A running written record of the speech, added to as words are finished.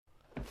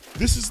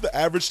This is the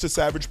Average to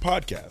Savage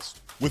podcast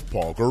with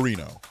Paul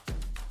Garino.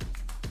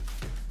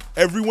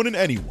 Everyone and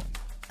anyone,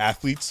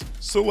 athletes,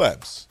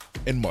 celebs,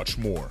 and much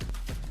more.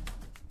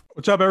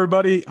 What's up,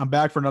 everybody? I'm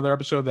back for another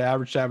episode of the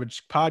Average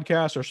Savage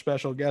podcast. Our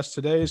special guest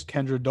today is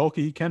Kendra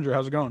Dahlke. Kendra,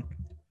 how's it going?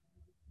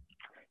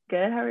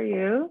 Good. How are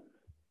you?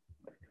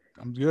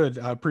 I'm good.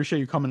 I appreciate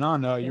you coming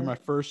on. You're my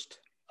first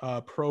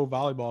pro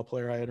volleyball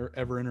player I had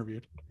ever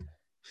interviewed.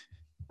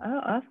 Oh,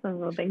 awesome.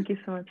 Well, thank you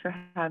so much for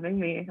having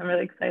me. I'm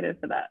really excited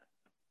for that.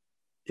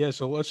 Yeah,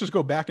 so let's just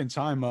go back in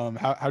time.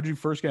 How did you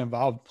first get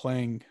involved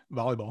playing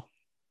volleyball?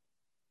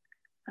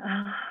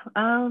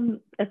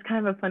 It's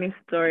kind of a funny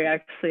story,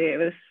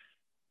 actually.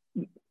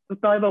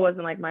 Volleyball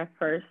wasn't like my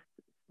first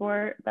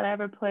sport that I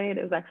ever played.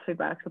 It was actually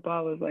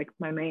basketball was like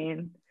my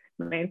main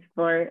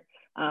sport.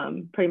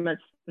 Pretty much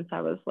since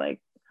I would say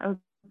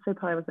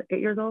probably was 8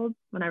 years old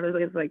when I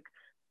really was like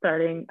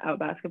starting out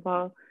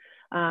basketball.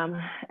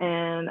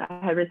 And I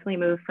had recently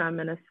moved from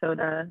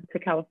Minnesota to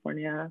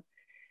California,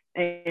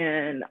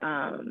 and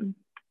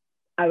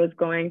I was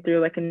going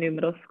through like a new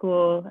middle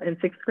school in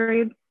 6th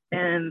grade,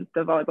 and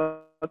the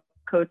volleyball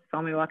coach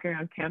saw me walking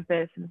around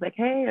campus and was like,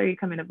 "Hey, are you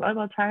coming to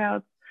volleyball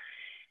tryouts?"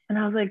 And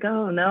I was like,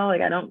 "Oh no,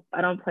 like I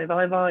don't play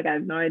volleyball. Like I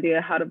have no idea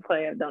how to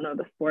play. I don't know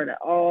the sport at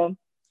all."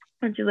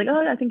 And she's like,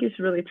 "Oh, I think you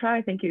should really try.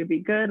 I think you'd be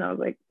good." And I was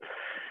like,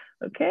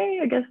 "Okay,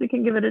 I guess we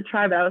can give it a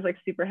try." But I was like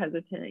super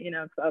hesitant,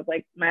 because I was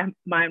like, my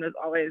mind was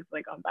always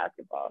like on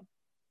basketball.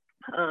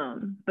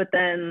 But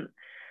then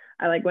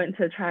I like went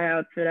to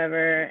tryouts,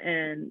 whatever,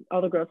 and all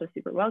the girls were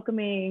super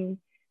welcoming.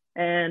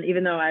 And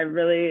even though I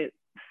really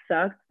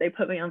sucked, they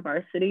put me on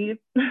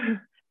varsity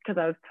because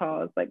I was tall.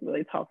 I was like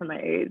really tall for my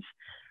age.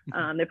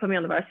 They put me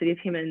on the varsity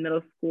team in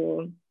middle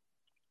school,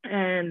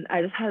 and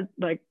I just had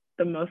like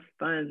the most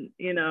fun,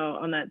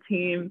 on that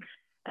team,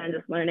 and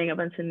just learning a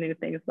bunch of new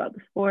things about the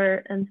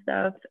sport and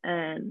stuff.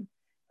 And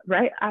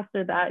right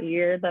after that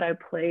year that I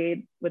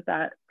played with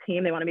that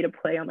team, they wanted me to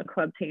play on the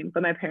club team,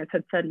 but my parents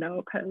had said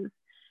no because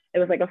it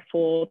was like a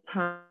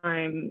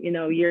full-time,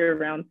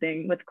 year-round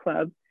thing with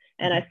club.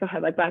 And I still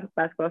had like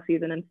basketball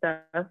season and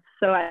stuff.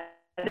 So I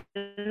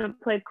didn't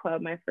play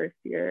club my first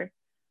year.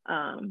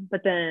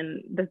 But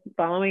then the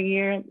following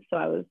year, so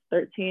I was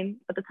 13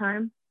 at the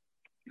time,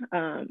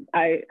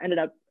 I ended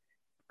up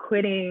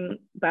quitting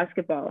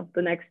basketball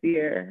the next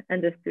year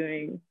and just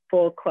doing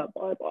full club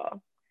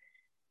volleyball.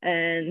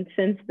 And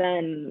since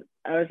then,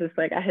 I was just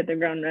like, I hit the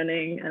ground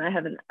running, and I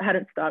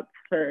hadn't stopped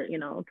for,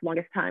 the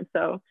longest time.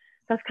 So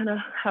that's kind of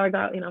how I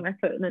got, my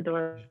foot in the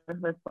door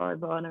with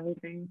volleyball and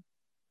everything.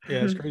 Yeah,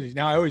 it's crazy.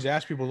 Now I always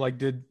ask people, like,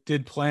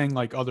 did playing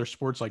like other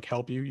sports like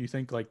help you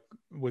think, like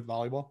with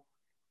volleyball?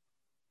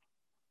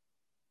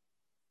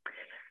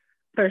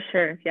 For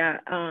sure. Yeah.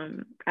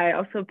 I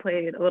also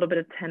played a little bit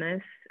of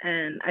tennis,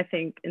 and I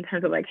think in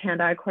terms of like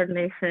hand-eye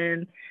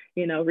coordination,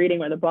 reading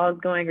where the ball's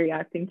going,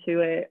 reacting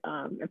to it,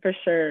 and for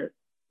sure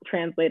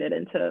translated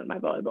into my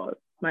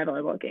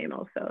volleyball game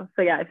also.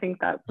 So yeah, I think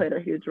that played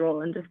a huge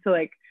role, and just to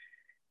like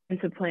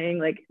into playing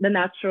like the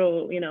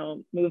natural,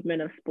 movement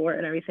of sport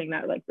and everything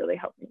that like really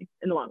helped me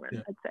in the long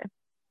run, I'd say.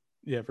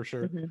 Yeah, for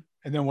sure. Mm-hmm.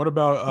 And then what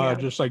about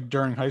just like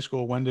during high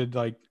school, when did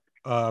like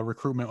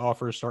recruitment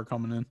offers start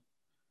coming in?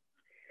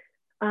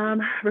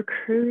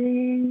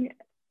 Recruiting,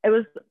 it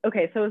was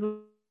okay. So it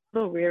was a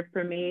little weird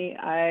for me.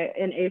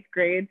 In 8th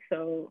grade,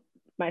 so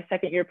my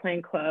second year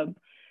playing club,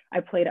 I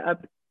played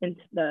up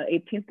into the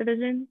 18th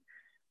division.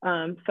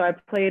 So I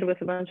played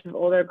with a bunch of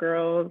older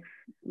girls.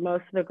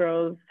 Most of the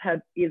girls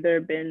had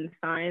either been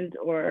signed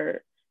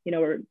or,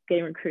 were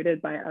getting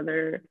recruited by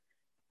other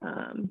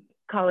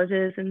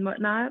colleges and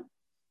whatnot.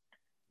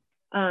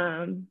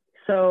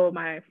 So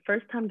my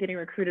first time getting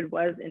recruited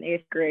was in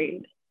 8th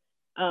grade.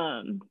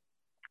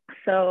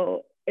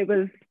 So it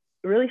was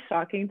really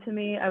shocking to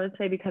me, I would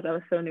say, because I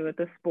was so new at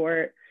the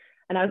sport.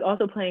 And I was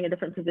also playing a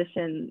different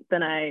position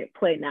than I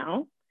play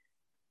now.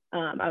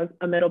 I was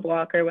a middle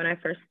blocker when I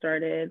first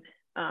started.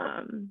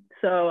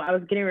 So I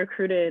was getting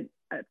recruited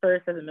at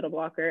first as a middle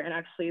blocker, and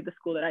actually the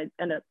school that I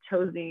ended up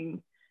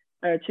choosing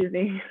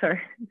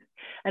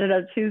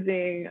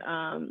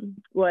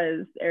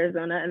was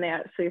Arizona, and they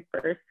actually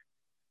first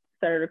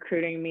started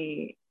recruiting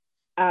me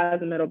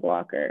as a middle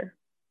blocker,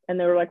 and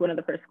they were like one of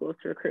the first schools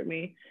to recruit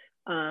me.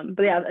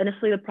 But yeah,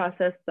 initially the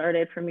process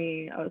started for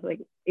me, I was like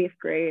 8th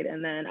grade,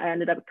 and then I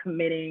ended up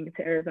committing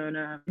to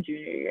Arizona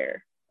junior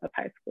year of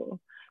high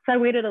school. So I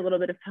waited a little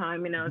bit of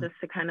time, just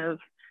to kind of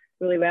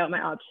really weigh out my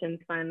options,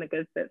 find the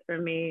good fit for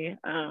me.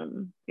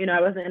 I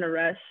wasn't in a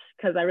rush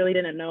because I really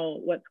didn't know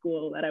what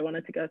school that I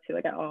wanted to go to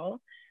like at all.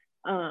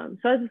 So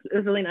it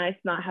was really nice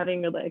not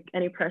having like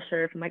any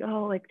pressure from like,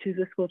 oh, like choose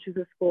this school.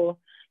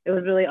 It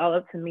was really all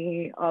up to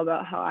me, all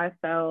about how I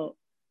felt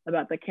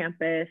about the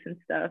campus and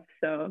stuff.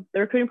 So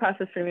the recruiting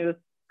process for me was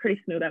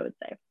pretty smooth, I would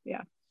say.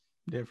 Yeah.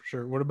 Yeah, for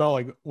sure. What about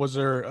like, was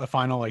there a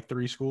final like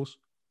 3 schools?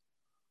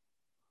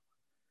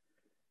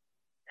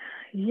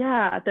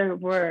 Yeah, there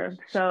were.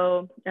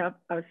 So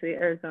obviously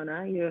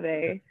Arizona, U of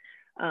A,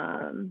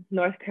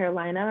 North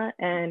Carolina,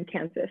 and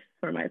Kansas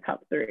were my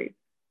top 3.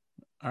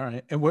 All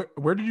right. And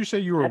where did you say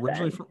you were at the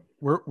originally end. from?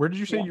 Where did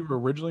you say Yeah. you were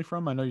originally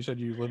from? I know you said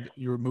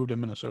you moved in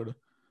Minnesota.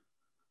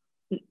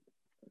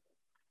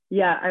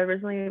 Yeah, I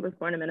originally was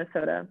born in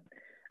Minnesota.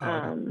 Oh,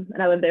 okay.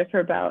 And I lived there for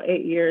about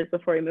 8 years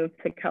before we moved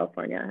to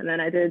California. And then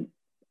I did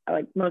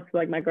like most of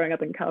like my growing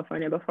up in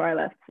California before I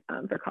left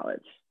for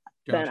college.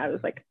 Then Gotcha. I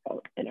was like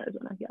in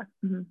Arizona. Yeah.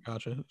 Mm-hmm.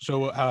 Gotcha.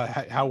 So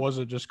how was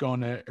it just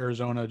going to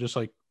Arizona, just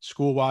like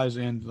school wise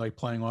and like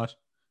playing wise?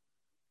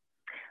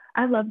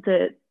 I loved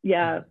it.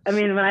 Yeah. I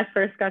mean, when I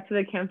first got to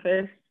the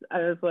campus, I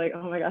was like,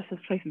 oh my gosh, this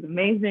place is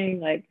amazing.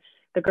 Like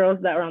the girls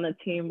that were on the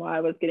team while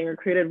I was getting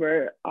recruited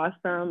were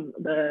awesome.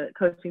 The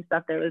coaching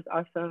staff there was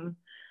awesome.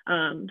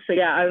 So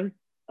yeah, I was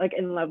like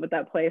in love with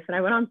that place. And I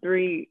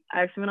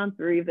actually went on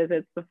 3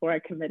 visits before I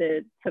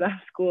committed to that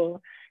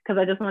school because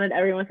I just wanted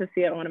everyone to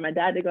see it. I wanted my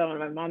dad to go, I wanted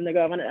my mom to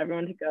go, I wanted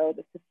everyone to go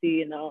just to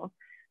see,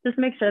 just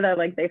make sure that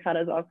like they thought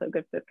it was also a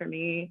good fit for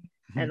me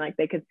and like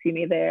they could see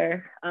me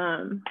there.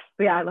 But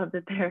yeah, I loved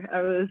it there.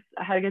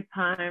 I had a good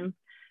time.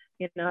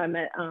 I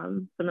met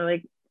some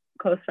really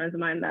close friends of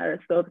mine that are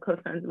still close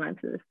friends of mine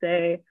to this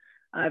day.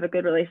 I have a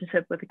good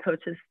relationship with the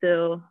coaches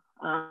still.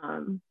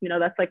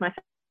 That's like my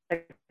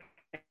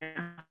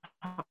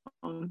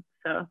home.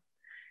 So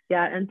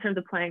yeah, in terms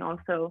of playing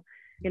also,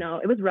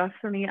 it was rough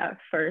for me at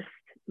first.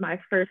 My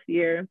first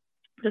year,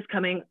 just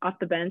coming off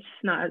the bench,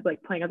 not as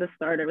like playing as a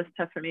starter was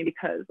tough for me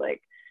because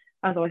like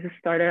I was always a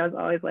starter. I was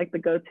always like the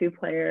go-to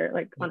player,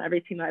 like on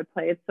every team that I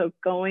played. So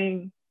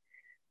going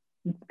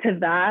to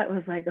that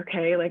was like,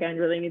 okay, like I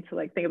really need to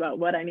like think about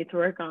what I need to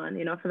work on,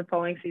 for the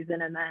following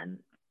season. And then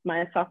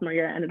my sophomore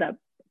year, I ended up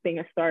being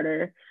a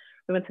starter.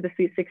 We went to the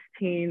Sweet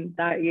 16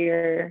 that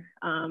year.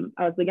 I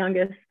was the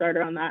youngest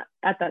starter on that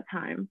at that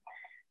time.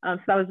 So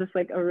that was just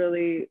like a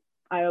really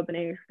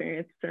eye-opening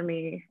experience for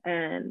me.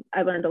 And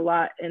I learned a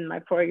lot in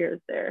my 4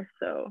 years there.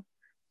 So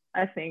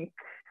I think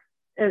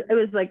it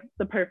was like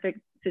the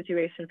perfect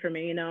situation for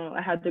me.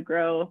 I had to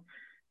grow,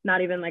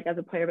 not even like as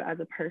a player, but as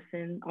a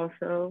person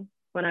also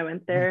when I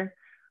went there,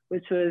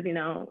 which was,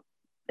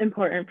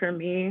 important for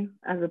me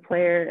as a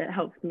player. It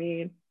helped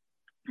me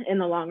in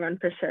the long run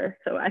for sure.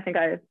 So I think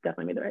I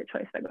definitely made the right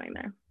choice by going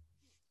there.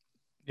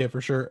 Yeah,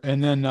 for sure.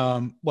 And then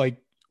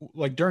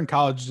like during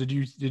college, did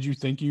you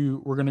think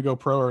you were going to go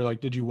pro, or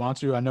like did you want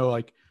to? I know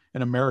like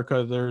in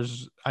America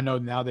I know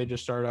now they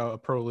just started out a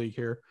pro league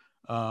here.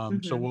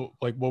 So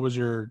what was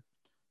your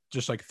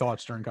just like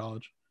thoughts during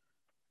college?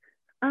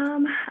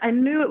 I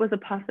knew it was a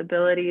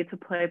possibility to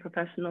play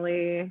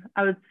professionally.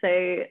 I would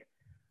say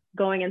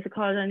going into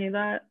college, I knew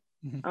that.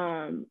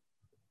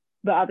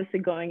 But obviously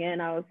going in,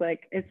 I was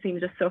like, it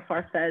seemed just so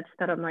far-fetched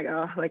that I'm like,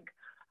 oh, like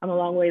I'm a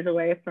long ways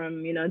away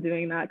from,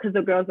 doing that. Because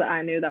the girls that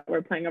I knew that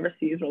were playing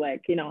overseas were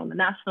like, on the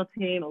national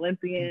team,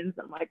 Olympians.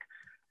 I'm like,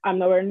 I'm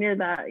nowhere near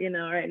that,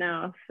 right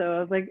now. So I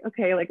was like,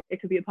 okay, like it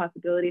could be a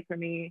possibility for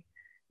me.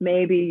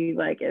 Maybe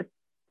like if,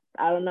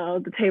 I don't know,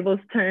 the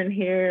tables turn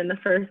here in the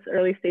first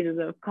early stages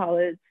of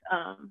college.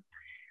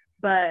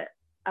 But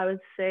I would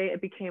say it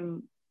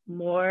became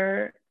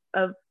more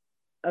of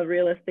a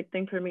realistic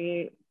thing for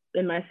me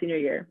in my senior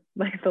year.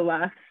 Like the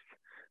last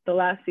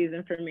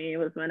season for me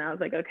was when I was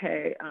like,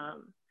 okay,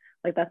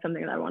 like that's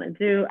something that I want to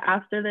do.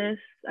 After this,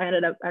 I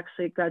ended up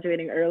actually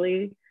graduating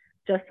early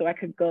just so I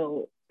could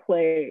go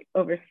play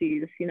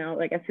overseas,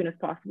 like as soon as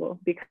possible,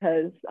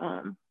 because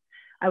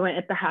I went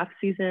at the half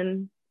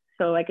season.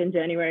 So like in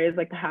January is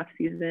like the half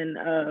season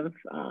of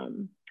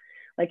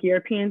like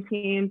European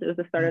teams. It was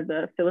the start of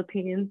the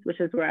Philippines, which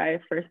is where I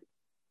first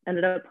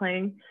ended up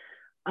playing.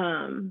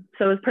 So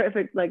it was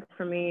perfect, like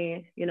for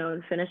me,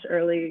 to finish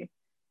early.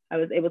 I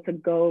was able to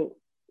go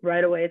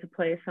right away to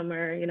play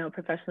somewhere,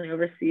 professionally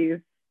overseas,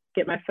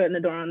 get my foot in the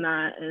door on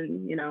that,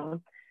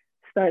 and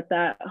start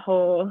that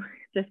whole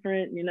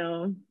different,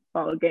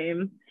 ball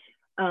game.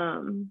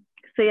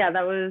 So yeah,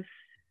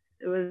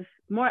 it was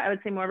more, I would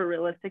say, more of a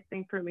realistic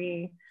thing for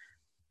me.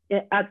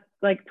 At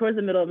like towards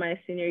the middle of my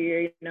senior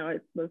year,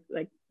 it was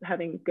like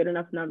having good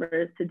enough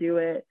numbers to do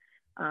it.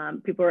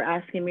 People were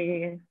asking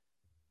me,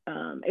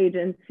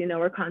 agents,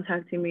 were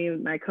contacting me.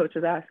 My coach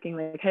was asking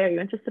like, hey, are you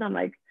interested? I'm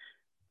like,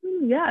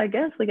 yeah, I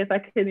guess like if I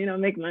could,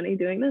 make money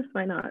doing this,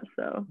 why not?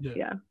 So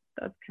yeah,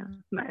 that's kind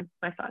of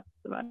my thoughts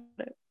about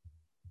it.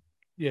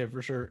 Yeah,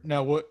 for sure.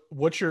 Now,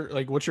 what's your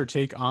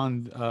take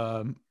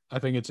on I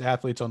think it's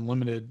Athletes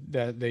Unlimited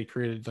that they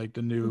created, like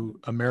the new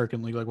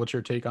American League. Like, what's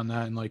your take on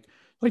that? And like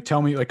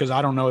tell me, like, because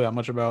I don't know that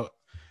much about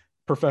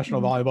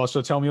professional volleyball,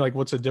 so tell me like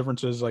what's the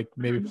differences, like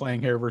maybe playing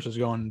here versus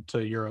going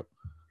to Europe.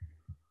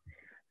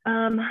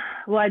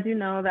 Well, I do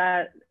know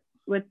that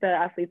with the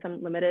Athletes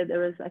Unlimited, there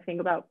was I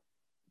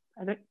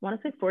want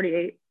to say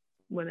 48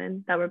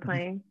 women that were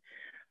playing,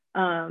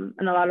 and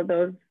a lot of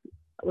those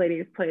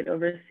ladies played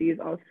overseas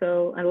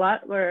also. A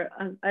lot were,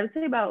 I would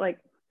say about like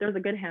there was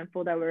a good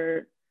handful that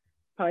were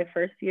probably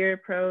first year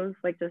pros,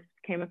 like just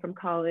came in from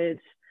college,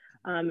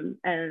 and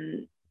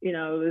it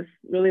was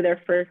really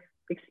their first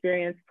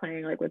experience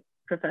playing like with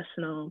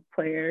professional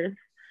players,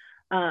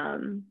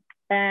 and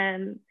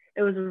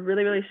it was a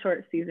really really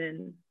short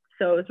season,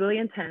 so it was really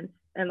intense.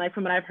 And like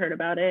from what I've heard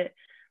about it,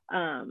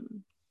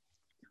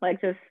 Like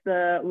just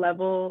the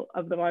level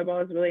of the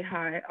volleyball is really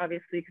high,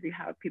 obviously, because you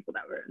have people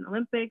that were in the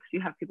Olympics,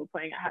 you have people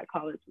playing at high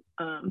college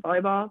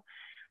volleyball,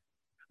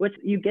 which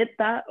you get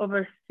that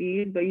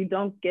overseas, but you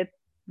don't get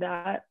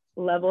that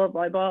level of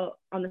volleyball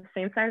on the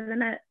same side of the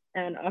net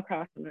and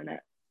across the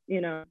net.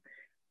 You know,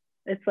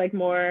 it's like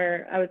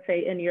more, I would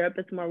say in Europe,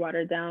 it's more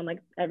watered down. Like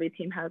every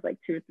team has like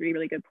 2 or 3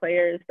 really good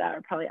players that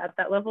are probably at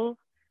that level.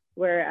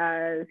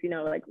 Whereas, you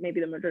know, like maybe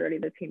the majority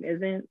of the team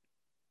isn't.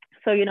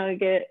 So, you know, you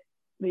get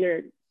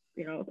your,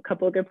 you know, a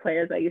couple of good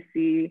players that you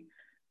see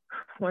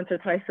once or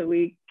twice a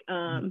week.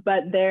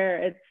 But there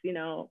it's, you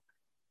know,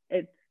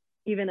 it's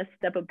even a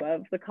step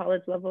above the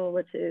college level,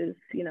 which is,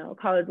 you know,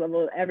 college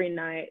level every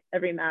night,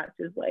 every match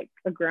is like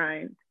a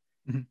grind.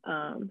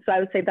 So I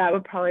would say that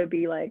would probably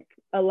be like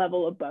a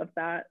level above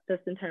that,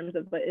 just in terms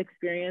of the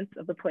experience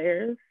of the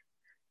players.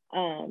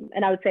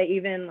 And I would say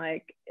even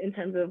like in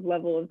terms of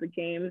level of the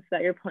games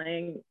that you're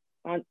playing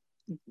on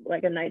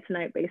like a night to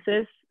night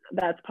basis,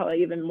 that's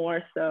probably even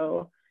more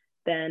so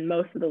than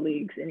most of the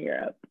leagues in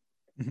Europe.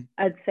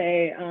 I'd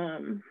say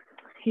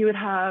you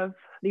have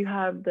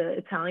the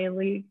Italian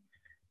league.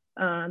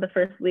 The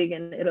first league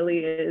in Italy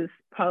is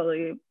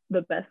probably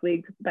the best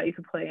league that you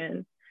could play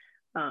in.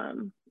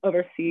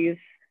 Overseas,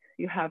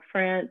 you have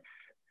France,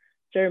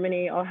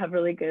 Germany, all have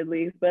really good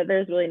leagues, but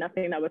there's really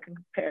nothing that would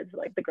compare to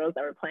like the girls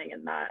that were playing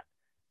in that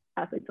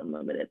Athletes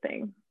Unlimited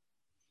thing.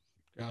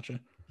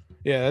 Gotcha.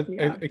 Yeah,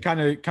 it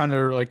kind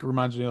of like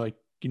reminds me of like,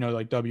 you know,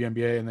 like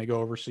WNBA, and they go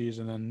overseas,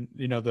 and then,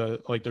 you know,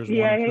 the like there's 1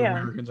 or 2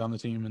 Americans on the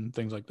team and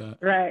things like that.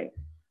 Right.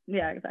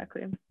 Yeah,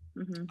 exactly. And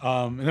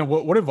then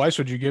what advice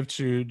would you give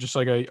to just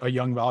like a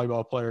young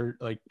volleyball player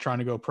like trying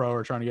to go pro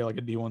or trying to get like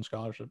a D1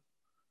 scholarship?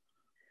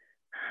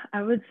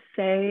 I would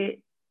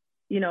say,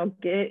 you know,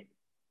 get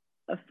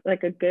a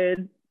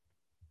good,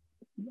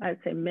 I'd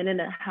say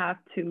 1.5,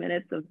 2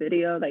 minutes of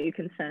video that you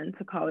can send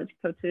to college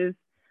coaches,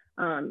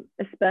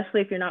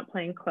 especially if you're not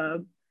playing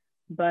club.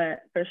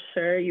 But for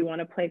sure, you want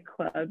to play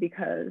club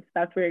because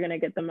that's where you're going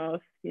to get the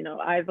most, you know,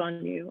 eyes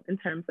on you in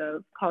terms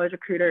of college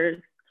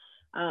recruiters.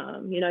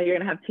 You know, you're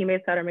going to have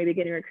teammates that are maybe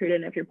getting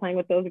recruited. And if you're playing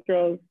with those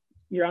girls,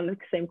 you're on the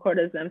same court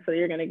as them. So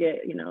you're going to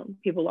get, you know,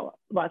 people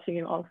watching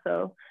you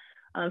also.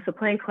 So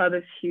playing club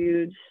is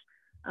huge.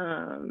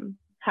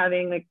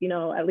 Having like, you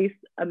know, at least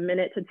 1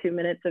 to 2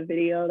 minutes of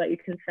video that you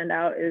can send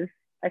out is,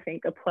 I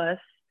think, a plus.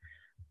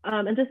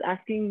 And just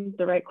asking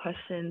the right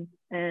questions,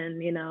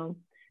 and, you know,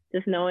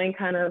 just knowing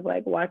kind of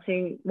like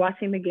watching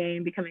the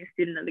game, becoming a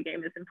student of the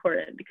game is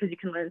important because you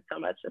can learn so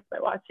much just by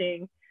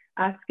watching,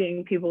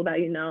 asking people that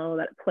you know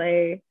that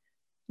play,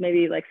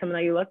 maybe like someone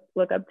that you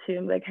look up to,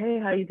 and like, hey,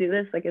 how do you do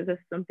this? Like, is this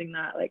something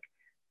that like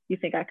you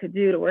think I could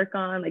do to work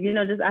on? Like, you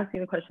know, just asking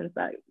the questions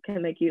that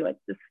can make you like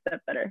just step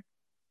better.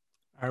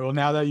 All right. Well,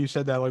 now that you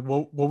said that, like,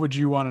 what would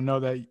you want to know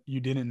that you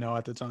didn't know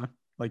at the time?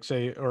 Like,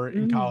 say, or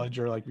in college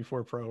or like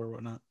before pro or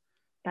whatnot?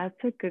 That's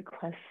a good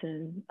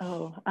question.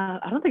 Oh,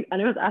 I don't think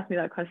anyone's asked me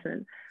that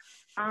question.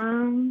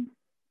 Something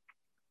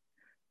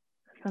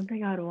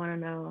I would want to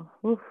know.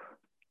 Oof.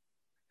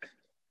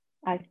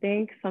 I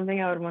think something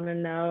I would want to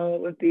know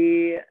would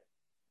be,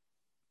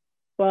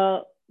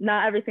 well,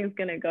 not everything's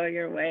going to go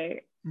your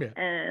way. Yeah.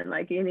 And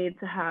like, you need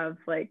to have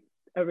like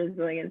a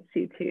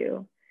resiliency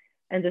too.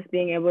 And just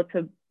being able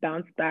to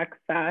bounce back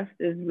fast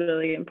is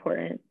really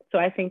important. So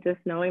I think just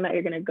knowing that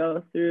you're going to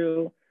go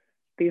through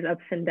these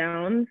ups and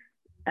downs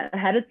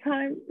ahead of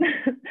time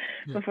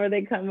before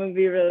they come would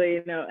be really,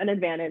 you know, an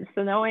advantage.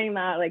 So knowing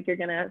that like you're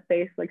going to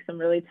face like some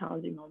really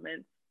challenging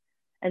moments,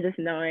 and just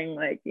knowing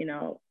like, you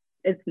know,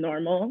 it's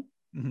normal.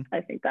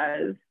 I think that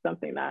is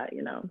something that,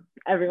 you know,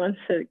 everyone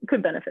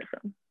could benefit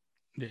from.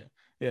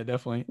 Yeah,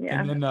 definitely.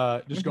 Yeah. And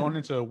then just going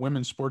into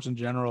women's sports in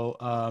general,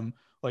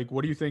 like,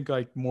 what do you think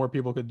like more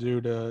people could do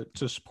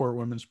to support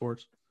women's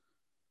sports?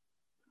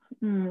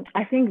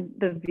 I think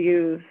the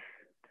views,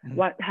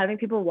 having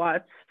people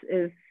watch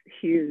is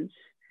huge,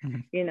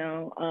 you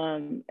know,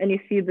 and you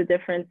see the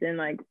difference in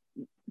like,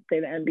 say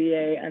the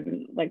NBA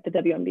and like the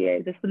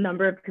WNBA, just the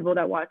number of people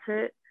that watch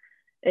it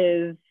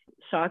is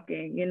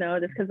shocking, you know,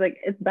 just because like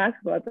it's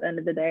basketball at the end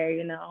of the day,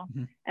 you know,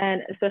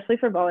 and especially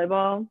for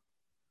volleyball,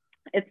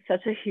 it's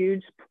such a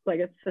huge,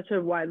 like it's such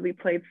a widely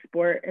played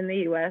sport in the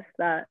US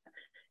that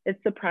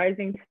it's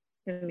surprising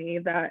to me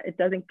that it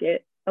doesn't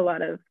get a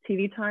lot of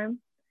TV time,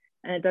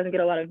 and it doesn't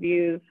get a lot of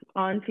views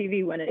on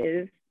TV when it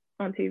is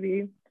on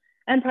TV.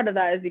 And part of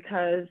that is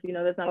because, you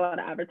know, there's not a lot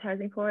of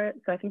advertising for it.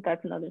 So I think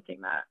that's another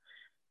thing that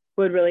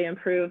would really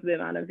improve the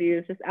amount of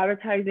views, just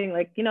advertising,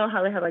 like, you know,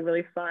 how they have like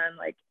really fun,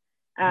 like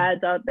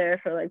ads out there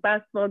for like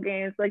basketball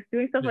games, like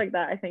doing stuff like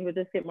that, I think would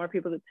just get more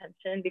people's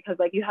attention, because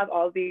like you have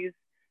all these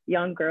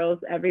young girls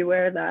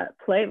everywhere that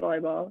play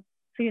volleyball.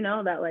 So, you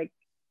know, that like,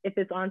 if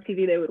it's on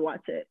TV, they would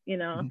watch it, you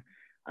know.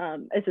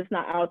 It's just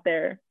not out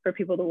there for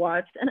people to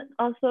watch. And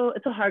also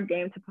it's a hard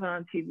game to put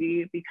on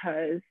TV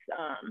because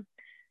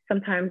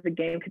sometimes the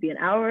game could be an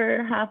hour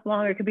and a half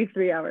long, or it could be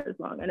 3 hours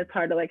long. And it's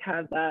hard to like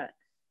have that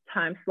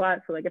time slot.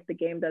 So like if the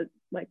game does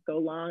like go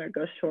long or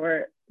go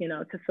short, you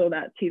know, to fill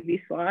that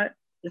TV slot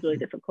is really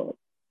difficult.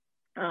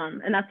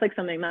 And that's like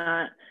something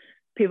that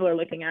people are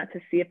looking at to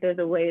see if there's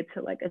a way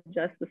to like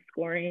adjust the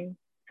scoring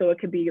so it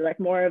could be like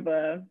more of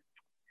a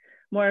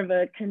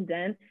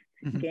condensed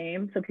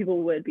game, so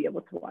people would be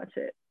able to watch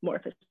it more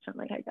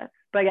efficiently, I guess.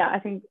 But yeah, I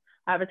think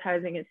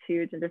advertising is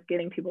huge and just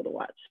getting people to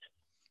watch.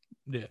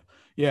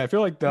 Yeah, I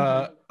feel like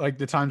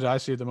the times I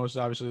see it the most is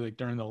obviously like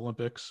during the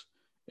Olympics,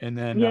 and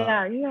then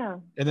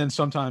and then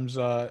sometimes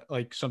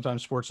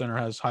sometimes SportsCenter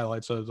has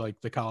highlights of like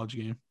the college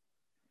game.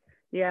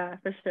 Yeah,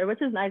 for sure,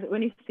 which is nice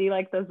when you see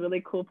like those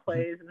really cool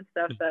plays and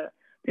stuff that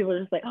people are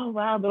just like, oh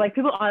wow, but like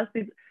people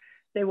honestly,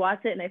 they watch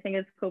it and they think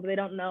it's cool, but they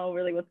don't know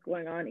really what's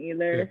going on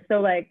either. Yeah.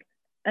 So like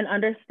an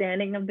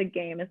understanding of the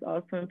game is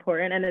also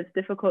important, and it's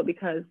difficult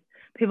because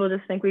people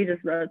just think we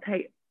just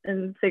rotate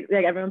and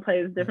like everyone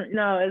plays different.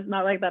 No, it's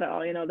not like that at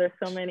all. You know, there's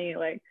so many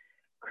like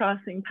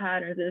crossing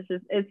patterns.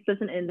 It's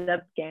just an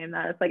in-depth game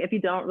that it's like if you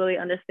don't really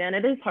understand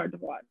it, it's hard to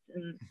watch.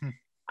 And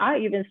I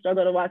even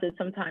struggle to watch it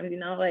sometimes, you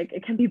know, like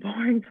it can be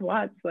boring to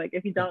watch, like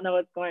if you don't know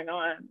what's going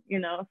on, you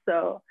know.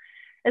 So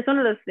it's one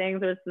of those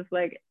things where it's just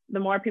like the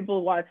more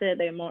people watch it,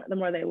 the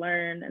more they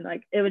learn, and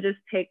like it would just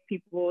take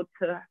people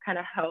to kind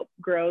of help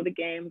grow the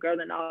game, grow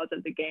the knowledge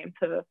of the game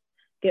to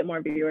get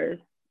more viewers.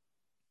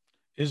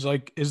 Is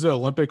the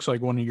Olympics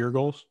like one of your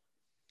goals?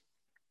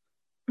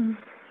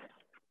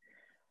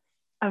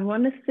 I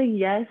want to say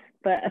yes,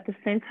 but at the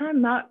same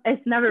time, not.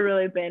 It's never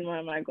really been one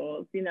of my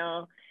goals, you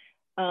know.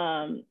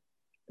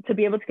 To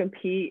be able to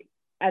compete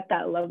at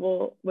that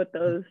level with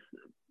the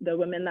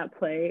women that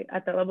play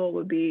at that level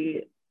would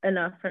be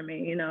enough for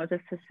me, you know,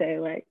 just to say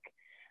like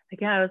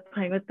yeah, I was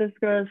playing with this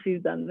girl,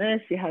 she's done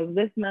this, she has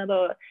this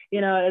medal,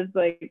 you know. It's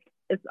like,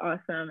 it's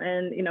awesome.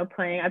 And you know,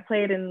 I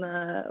played in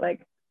the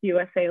like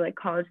USA like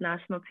college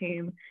national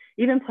team.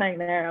 Even playing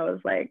there, I was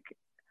like,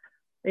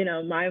 you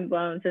know, mind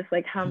blown, just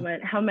like how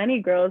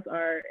many girls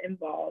are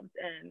involved.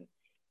 And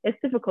it's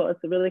difficult,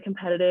 it's really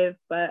competitive,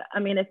 but I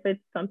mean, if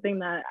it's something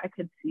that I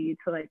could see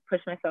to like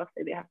push myself,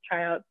 maybe have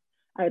tryouts,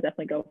 I would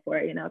definitely go for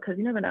it, you know, because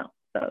you never know.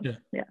 So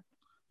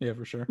yeah,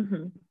 for sure.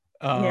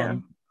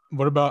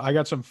 What about, I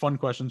got some fun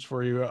questions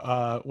for you.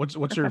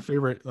 What's your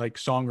favorite like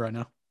song right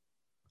now?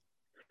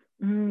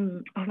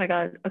 Oh my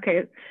god,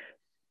 okay.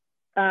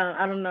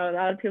 I don't know, a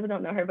lot of people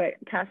don't know her, but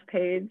Cash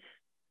Page,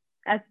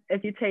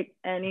 if you take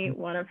any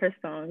one of her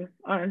songs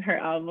on her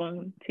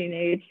album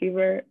Teenage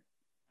Fever,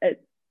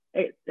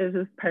 it is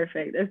just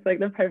perfect. It's like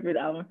the perfect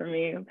album for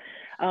me.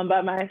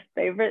 But my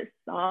favorite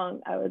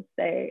song, I would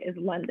say, is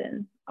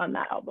London on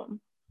that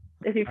album.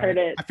 If you've heard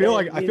it, I feel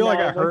like I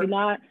heard.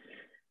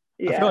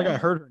 Yeah. I feel like I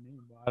heard her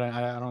name, but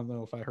I don't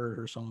know if I heard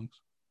her songs.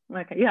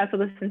 Okay, you have to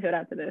listen to it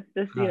after this.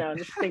 Just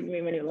just thank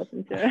me when you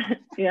listen to it.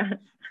 Yeah.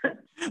 All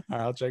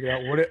right, I'll check it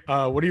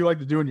out. What do you like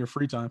to do in your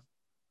free time?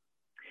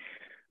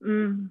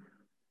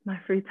 My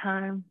free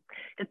time,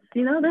 it's,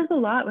 you know, there's a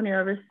lot when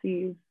you're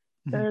overseas.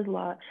 There's a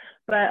lot,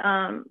 but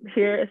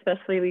here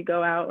especially, we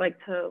go out like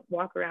to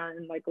walk around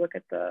and like look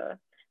at the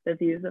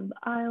views of the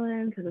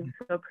island because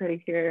it's so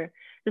pretty here.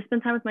 Just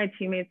spend time with my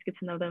teammates, get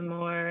to know them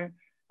more.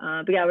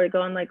 But yeah, we're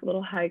going like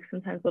little hikes,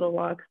 sometimes little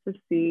walks to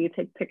see,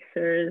 take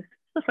pictures,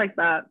 stuff like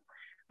that.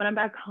 When I'm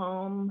back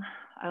home,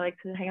 I like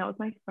to hang out with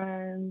my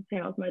friends, hang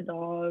out with my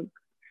dog,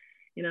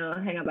 you know,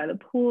 hang out by the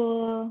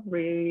pool,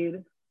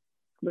 read,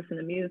 listen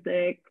to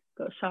music,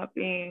 go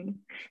shopping,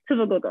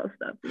 typical girl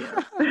stuff, you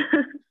know.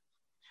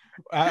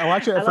 I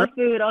love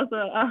food also.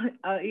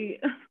 I'll eat.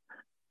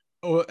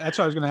 Oh, that's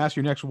what I was going to ask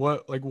you next.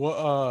 What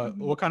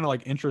kind of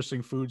like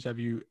interesting foods have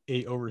you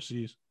ate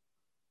overseas?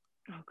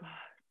 Oh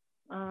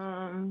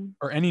god.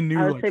 Or any new?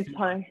 I would say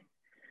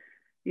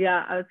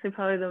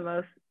probably the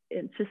most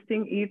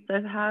interesting eats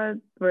I've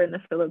had were in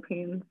the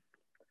Philippines.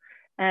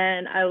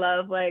 And I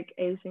love like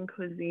Asian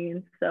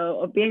cuisine.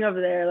 So being over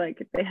there,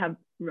 like they have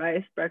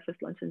rice,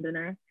 breakfast, lunch, and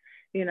dinner.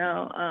 You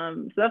know,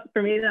 so that,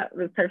 for me, that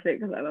was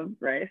perfect because I love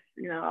rice,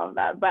 you know, all of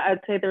that. But I'd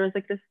say there was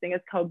like this thing,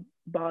 it's called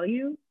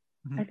Balyu,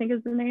 I think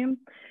is the name.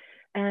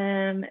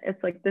 And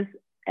it's like this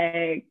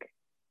egg.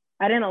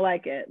 I didn't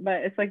like it,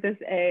 but it's like this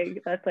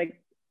egg that's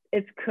like,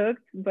 it's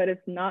cooked, but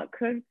it's not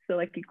cooked. So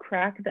like you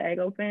crack the egg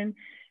open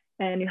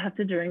and you have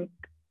to drink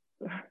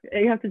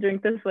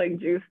this like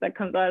juice that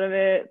comes out of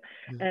it.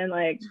 And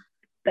like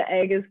the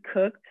egg is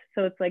cooked.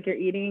 So it's like you're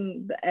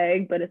eating the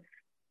egg, but it's,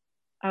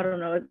 I don't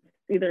know, it's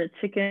either a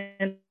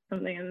chicken,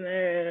 something in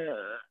there.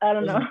 I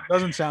don't know.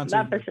 Doesn't sound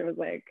that for sure was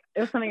like, it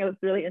was something that was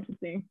really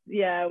interesting.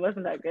 Yeah, it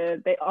wasn't that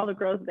good. All the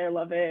girls there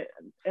love it.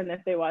 And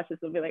if they watch this,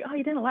 they'll be like, oh,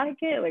 you didn't like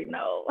it? Like,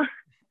 no.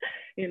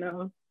 You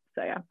know?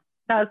 So yeah,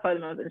 that was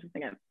probably the most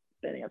interesting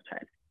thing I've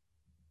tried.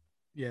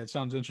 Yeah, it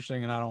sounds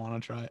interesting and I don't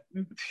want to try it.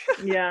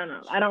 Yeah,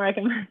 no, I don't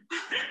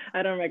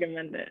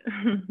recommend it.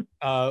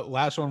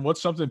 Last one,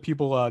 what's something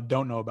people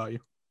don't know about you?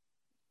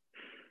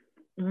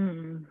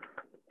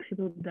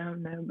 People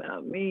don't know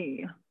about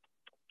me.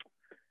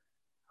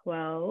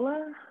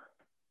 Well,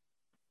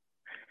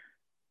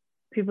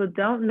 people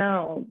don't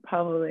know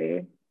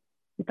probably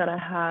that I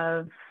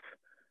have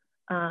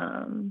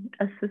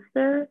a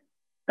sister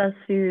that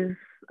she's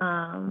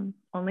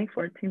only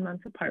 14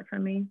 months apart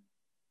from me.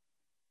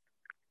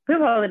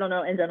 people probably don't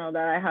know in general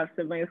that I have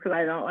siblings because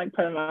I don't like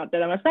put them out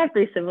there that much. I have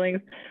 3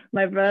 siblings.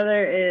 My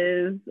brother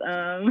is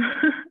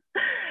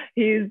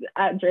he's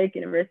at Drake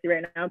University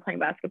right now playing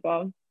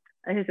basketball.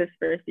 It's his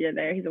first year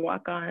there. He's a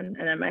walk-on.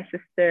 And then my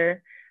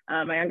sister,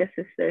 my youngest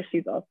sister,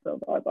 she's also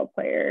a volleyball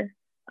player.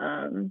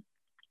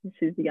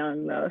 She's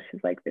young though.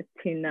 She's like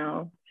 15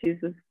 now. She's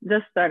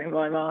just starting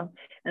volleyball.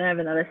 And I have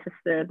another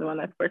sister, the one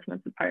that's 14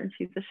 months apart, and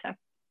she's a chef.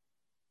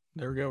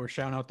 There we go. We're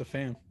shouting out the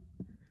fam.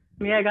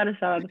 Yeah, I got to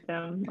shout out the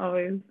fam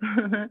always.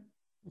 All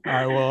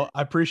right. Well,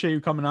 I appreciate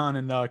you coming on,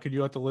 and could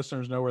you let the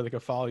listeners know where they can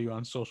follow you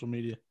on social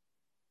media?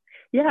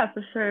 Yeah,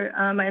 for sure.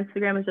 My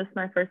Instagram is just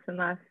my first and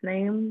last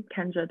name,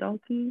 Kendra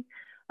Dahlke.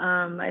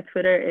 My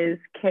Twitter is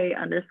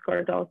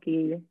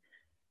K_Dahlke.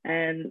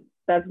 And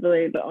that's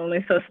really the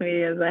only social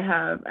medias I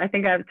have. I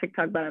think I have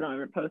TikTok, but I don't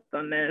ever post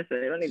on there, so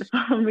you don't need to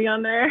follow me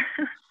on there.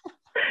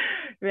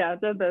 Yeah,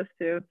 those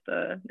two,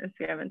 the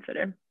Instagram and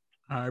Twitter.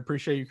 I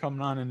appreciate you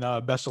coming on,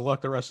 and best of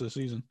luck the rest of the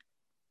season.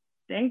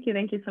 Thank you.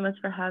 Thank you so much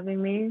for having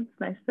me. It's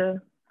nice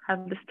to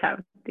have this chat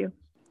with you.